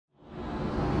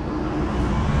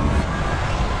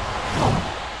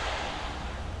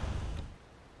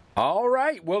All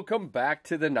right, welcome back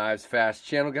to the Knives Fast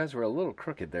channel. Guys, we're a little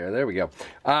crooked there. There we go.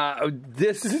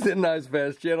 This is the Knives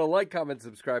Fast channel. Like, comment,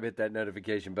 subscribe, hit that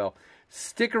notification bell.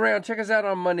 Stick around. Check us out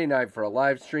on Monday night for a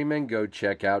live stream, and go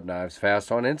check out Knives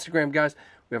Fast on Instagram, guys.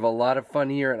 We have a lot of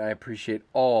fun here, and I appreciate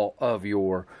all of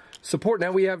your support.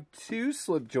 Now, we have two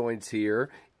slip joints here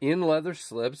in leather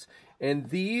slips, and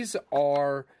these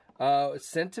are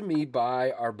sent to me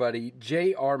by our buddy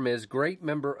J.R. Miz, great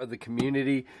member of the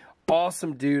community.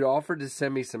 Awesome dude, offered to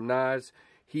send me some knives.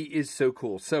 He is so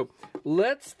cool. So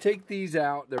let's take these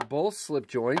out. They're both slip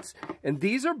joints, and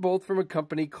these are both from a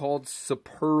company called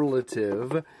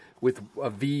Superlativ, with a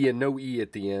V and no E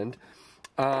at the end.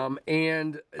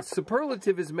 And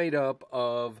Superlativ is made up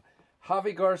of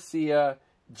Javi Garcia,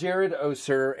 Jared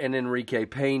Oser, and Enrique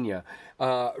Pena.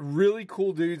 Really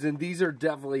cool dudes, and these are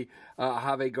definitely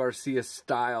Javi Garcia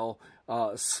style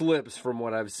slips from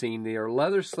what I've seen. They are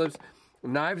leather slips.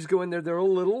 Knives go in there. They're a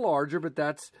little larger, but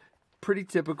that's pretty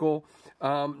typical.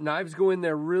 Knives go in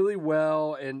there really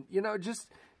well, and, you know, just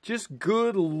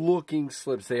good-looking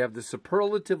slips. They have the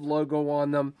Superlativ logo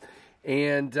on them,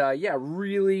 and, yeah,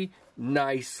 really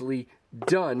nicely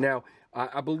done. Now,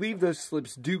 I believe those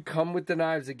slips do come with the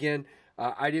knives. Again,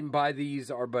 I didn't buy these.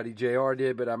 Our buddy JR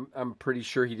did, but I'm pretty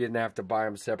sure he didn't have to buy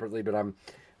them separately, but I'm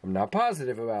not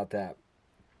positive about that.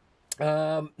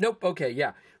 Nope. Okay.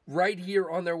 Yeah. Right here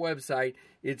on their website,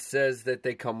 it says that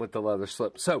they come with the leather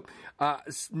slip. So,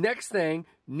 next thing,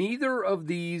 neither of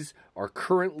these are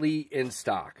currently in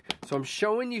stock. So I'm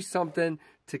showing you something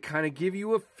to kind of give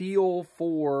you a feel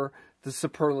for the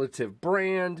Superlativ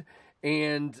brand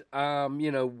and,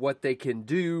 you know, what they can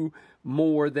do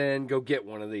more than go get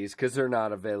one of these because they're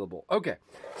not available. Okay,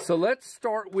 so let's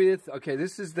start with, okay,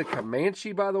 this is the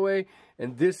Comanche, by the way,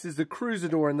 and this is the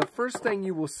Cazador. And the first thing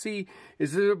you will see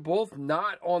is that they're both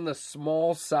not on the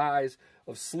small size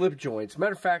of slip joints.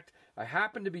 Matter of fact, I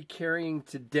happen to be carrying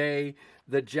today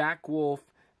the Jack Wolf,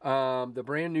 the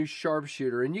brand new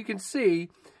sharpshooter. And you can see,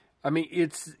 I mean,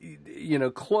 it's, you know,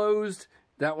 closed.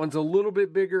 That one's a little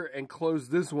bit bigger, and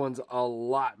closed, this one's a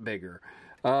lot bigger.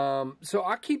 So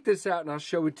I'll keep this out, and I'll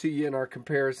show it to you in our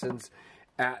comparisons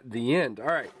at the end. All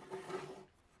right.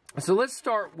 So let's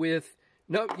start with,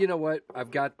 no, you know what? I've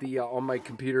got the, on my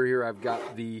computer here, I've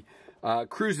got the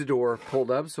Cazador pulled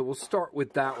up, so we'll start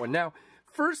with that one. Now,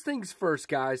 first things first,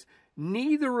 guys,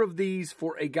 neither of these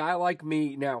for a guy like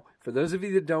me. Now, for those of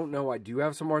you that don't know, I do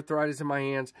have some arthritis in my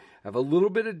hands. I have a little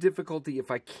bit of difficulty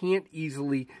if I can't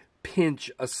easily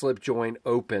pinch a slip joint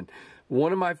open.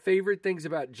 One of my favorite things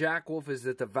about Jack Wolf is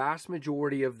that the vast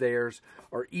majority of theirs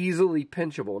are easily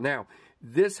pinchable. Now,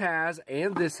 this has,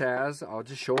 and this has, I'll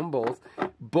just show them both.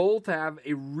 Both have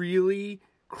a really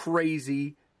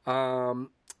crazy, beautiful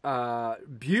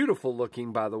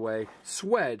looking, by the way,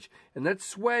 swedge. And that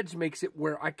swedge makes it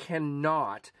where I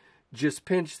cannot just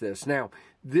pinch this. Now,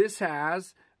 this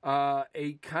has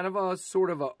a kind of a sort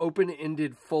of a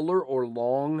open-ended fuller or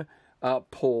long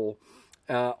pull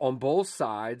on both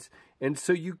sides, and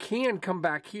so you can come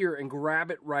back here and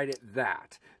grab it right at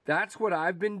that. That's what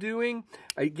I've been doing.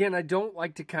 Again, I don't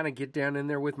like to kind of get down in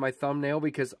there with my thumbnail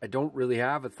because I don't really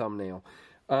have a thumbnail.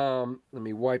 Let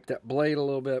me wipe that blade a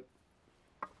little bit.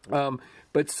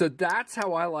 But so that's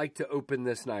how I like to open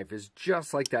this knife, is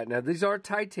just like that. Now, these are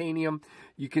titanium.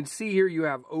 You can see here you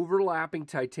have overlapping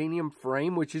titanium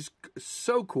frame, which is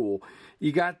so cool.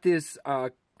 You got this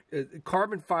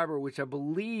carbon fiber, which I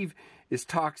believe is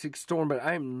Toxic Storm, but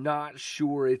I am not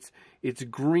sure. It's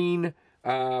green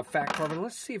fat carbon.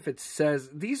 Let's see if it says.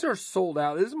 These are sold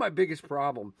out. This is my biggest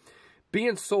problem.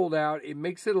 Being sold out, it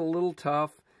makes it a little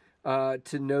tough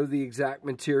to know the exact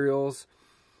materials.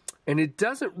 And it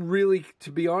doesn't really, to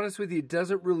be honest with you, it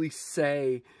doesn't really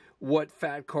say what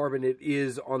fat carbon it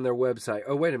is on their website.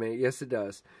 Oh, wait a minute. Yes, it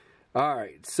does. All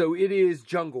right. So it is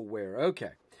Jungle Wear. Okay.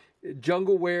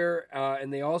 Jungle Wear,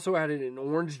 and they also had it in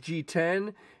orange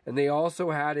G10, and they also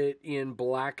had it in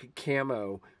black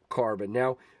camo carbon.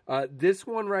 Now, this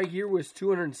one right here was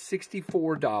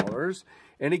 $264,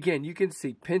 and again, you can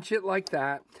see, pinch it like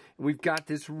that, and we've got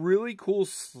this really cool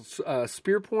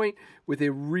spear point with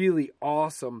a really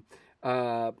awesome,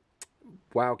 wow,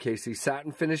 Casey,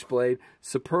 satin finish blade,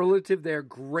 Superlativ there,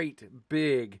 great,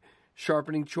 big,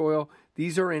 sharpening choil.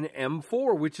 These are in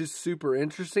M4, which is super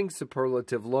interesting.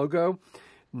 Superlativ logo.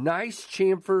 Nice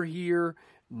chamfer here.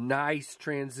 Nice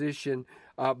transition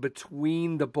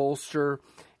between the bolster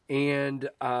and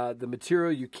the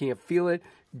material. You can't feel it.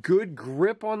 Good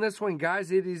grip on this one.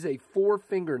 Guys, it is a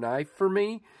 4-finger knife for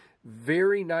me.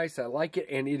 Very nice. I like it.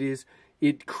 And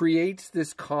it creates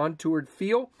this contoured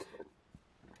feel.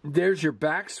 there's your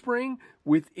back spring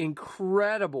with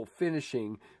incredible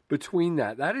finishing between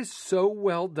that. That is so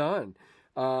well done.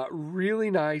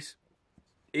 Really nice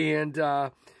and,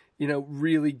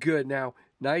 really good. Now,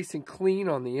 nice and clean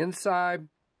on the inside.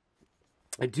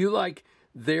 I do like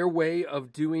their way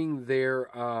of doing their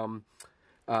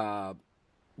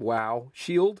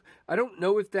shield. I don't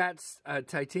know if that's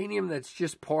titanium that's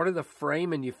just part of the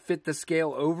frame and you fit the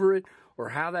scale over it or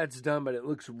how that's done, but it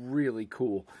looks really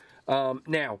cool.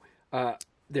 Now,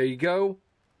 there you go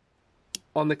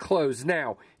on the close.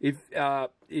 Now, if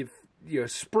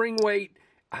spring weight,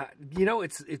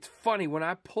 it's funny when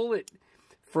I pull it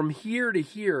from here to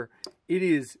here, it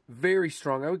is very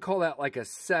strong. I would call that like a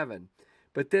 7.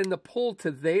 But then the pull to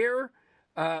there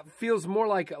feels more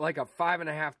like a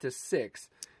 5.5 to 6.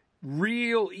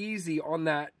 Real easy on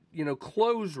that,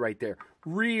 close right there.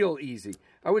 Real easy.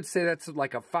 I would say that's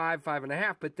like a 5,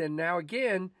 5.5. But then now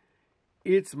again,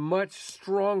 it's much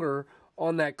stronger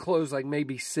on that close, like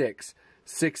maybe 6,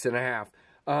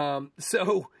 6.5.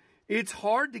 So it's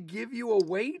hard to give you a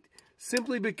weight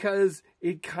simply because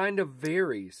it kind of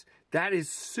varies. That is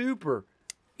super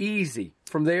easy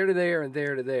from there to there and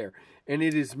there to there. And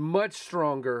it is much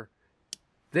stronger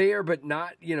there, but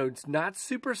not, it's not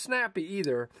super snappy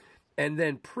either. And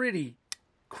then pretty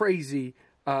crazy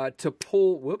to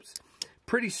pull,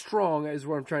 pretty strong is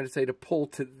what I'm trying to say, to pull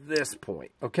to this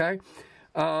point, okay?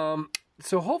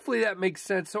 So hopefully that makes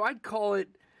sense. So I'd call it,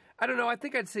 I don't know, I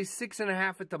think I'd say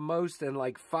 6.5 at the most and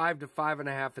like 5 to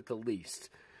 5.5 at the least,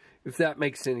 if that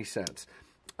makes any sense.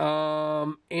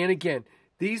 And again,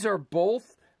 these are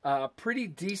both pretty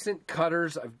decent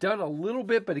cutters. I've done a little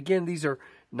bit, but again, these are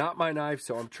not my knives,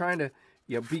 so I'm trying to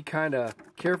be kind of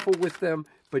careful with them.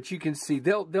 But you can see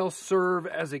they'll serve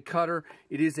as a cutter.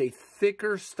 It is a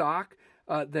thicker stock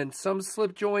than some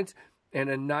slip joints and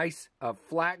a nice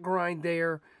flat grind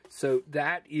there. So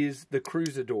that is the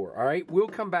Cazador. All right, we'll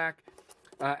come back.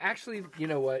 Actually, you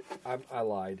know what? I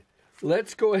lied.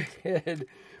 Let's go ahead.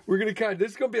 We're going to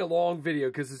this is going to be a long video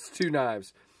because it's 2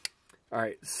 knives. All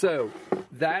right, so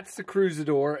that's the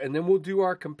Cazador, and then we'll do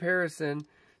our comparison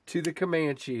to the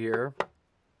Comanche here.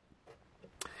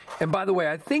 And by the way,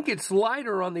 I think it's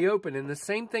lighter on the open, and the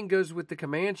same thing goes with the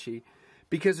Comanche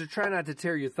because they're trying not to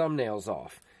tear your thumbnails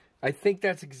off. I think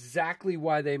that's exactly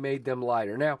why they made them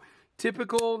lighter. Now,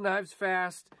 typical Knives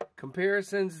Fast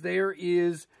comparisons, there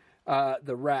is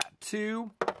the Rat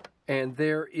 2, and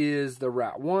there is the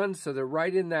Rat 1. So they're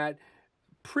right in that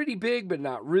pretty big, but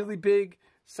not really big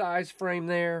size frame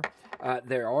there.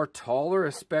 They are taller,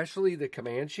 especially the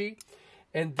Comanche.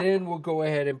 And then we'll go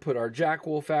ahead and put our Jack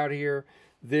Wolf out here.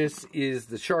 This is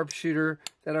the sharpshooter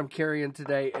that I'm carrying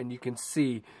today, and you can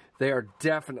see they are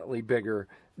definitely bigger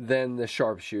than the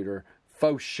sharpshooter.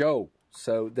 Faux show.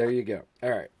 So there you go.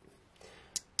 All right.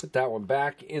 Put that one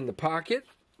back in the pocket.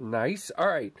 Nice. All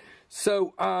right.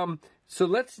 So so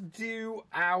let's do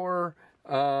our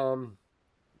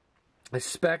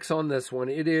specs on this one.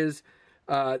 It is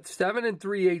 7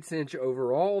 3/8 inch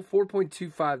overall,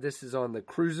 4.25. This is on the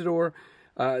Cazador.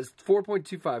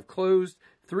 4.25 closed,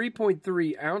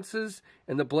 3.3 ounces,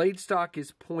 and the blade stock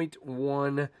is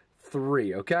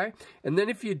 0.13, okay? And then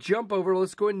if you jump over,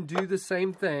 let's go ahead and do the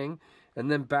same thing and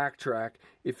then backtrack.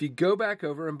 If you go back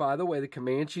over, and by the way, the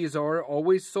Comanche is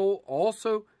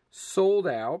also sold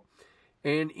out,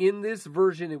 and in this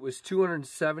version, it was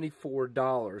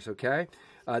 $274, okay?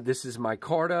 This is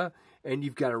micarta, and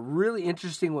you've got a really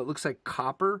interesting, what looks like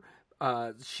copper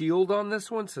shield on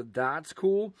this one, so that's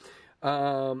cool.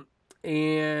 It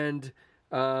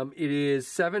is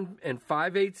 7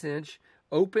 5/8 inch,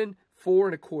 open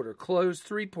 4 1/4, closed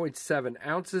 3.7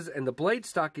 ounces, and the blade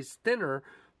stock is thinner,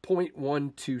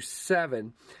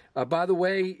 0.127. By the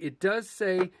way, it does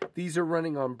say these are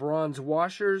running on bronze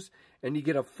washers, and you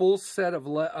get a full set of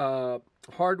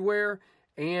hardware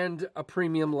and a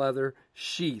premium leather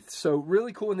sheath. So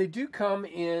really cool, and they do come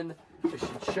in, I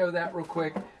should show that real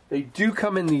quick, they do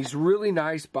come in these really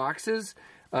nice boxes.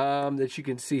 That you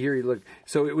can see here. Look,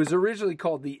 so it was originally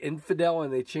called the Infidel,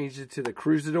 and they changed it to the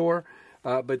Cazador.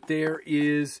 But there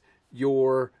is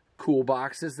your cool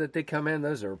boxes that they come in.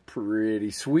 Those are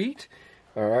pretty sweet.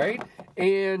 All right,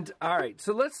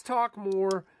 so let's talk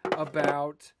more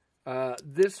about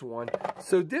this one.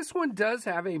 So this one does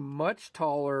have a much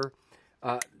taller,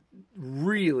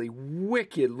 really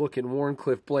wicked looking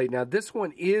Wharncliffe blade. Now this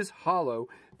one is hollow.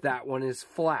 That one is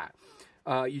flat.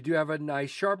 You do have a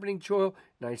nice sharpening choil,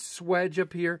 nice swedge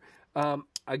up here.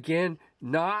 Again,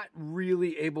 not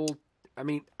really able, I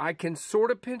mean, I can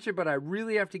sort of pinch it, but I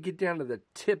really have to get down to the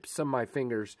tips of my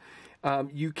fingers.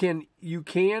 You can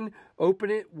open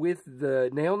it with the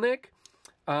nail nick,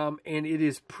 and it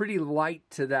is pretty light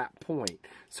to that point.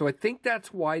 So I think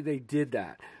that's why they did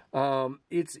that.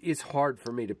 It's hard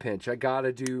for me to pinch. I got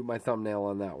to do my thumbnail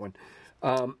on that one.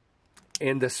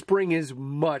 And the spring is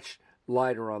much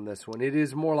lighter on this one. It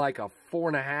is more like a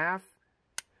 4.5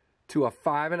 to a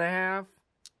 5.5.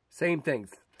 Same thing,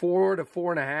 4 to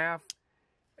 4.5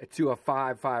 to a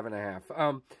 5,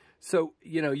 5.5. So,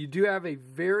 you know, you do have a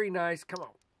very nice, come on.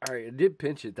 All right, I did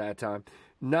pinch it that time.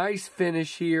 Nice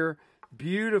finish here.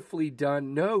 Beautifully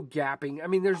done. No gapping. I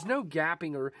mean, there's no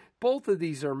gapping, or both of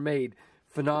these are made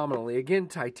phenomenally. Again,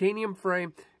 titanium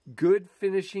frame, good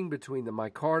finishing between the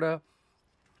micarta.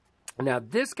 Now,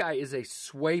 this guy is a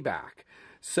sway back.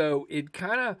 So it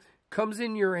kind of comes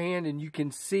in your hand and you can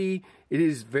see it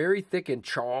is very thick and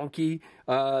chonky.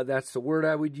 That's the word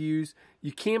I would use.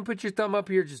 You can put your thumb up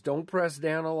here, just don't press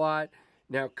down a lot.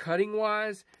 Now, cutting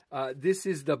wise, this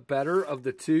is the better of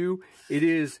the two. It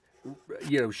is,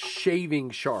 you know,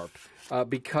 shaving sharp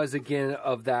because, again,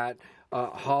 of that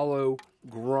hollow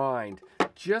grind.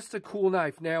 Just a cool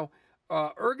knife. Now,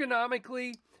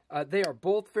 ergonomically, they are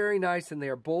both very nice, and they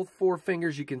are both 4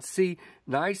 fingers. You can see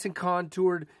nice and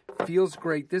contoured. Feels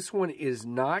great. This one is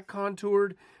not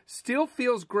contoured. Still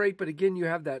feels great, but again, you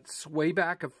have that sway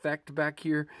back effect back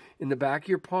here in the back of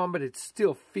your palm, but it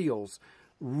still feels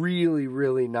really,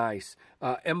 really nice.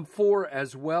 M4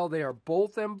 as well. They are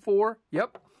both M4.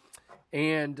 Yep.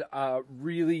 And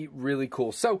really, really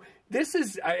cool. So this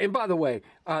is, and by the way,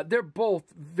 they're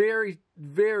both very,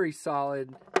 very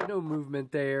solid. No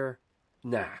movement there.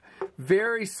 Nah.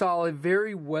 Very solid,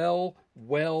 very well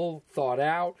thought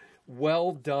out,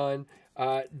 well done.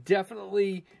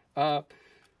 Definitely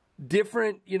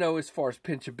different, you know, as far as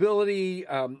pinchability.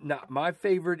 Not my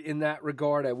favorite in that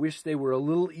regard. I wish they were a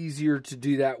little easier to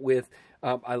do that with.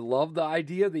 I love the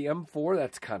idea of the M4.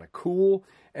 That's kind of cool.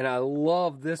 And I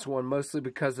love this one mostly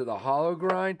because of the hollow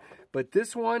grind. But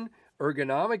this one,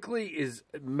 ergonomically, is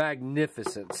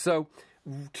magnificent. So,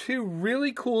 2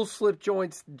 really cool slip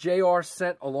joints JR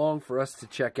sent along for us to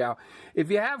check out.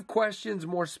 If you have questions,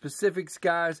 more specifics,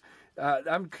 guys,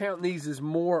 I'm counting these as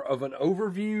more of an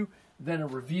overview than a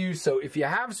review. So if you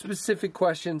have specific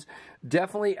questions,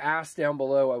 definitely ask down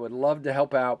below. I would love to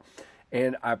help out.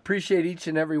 And I appreciate each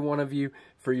and every one of you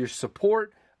for your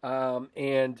support.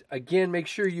 And again, make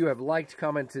sure you have liked,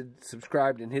 commented,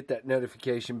 subscribed, and hit that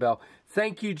notification bell.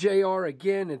 Thank you, JR,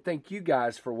 again, and thank you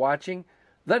guys for watching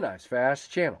the Knives Fast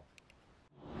channel.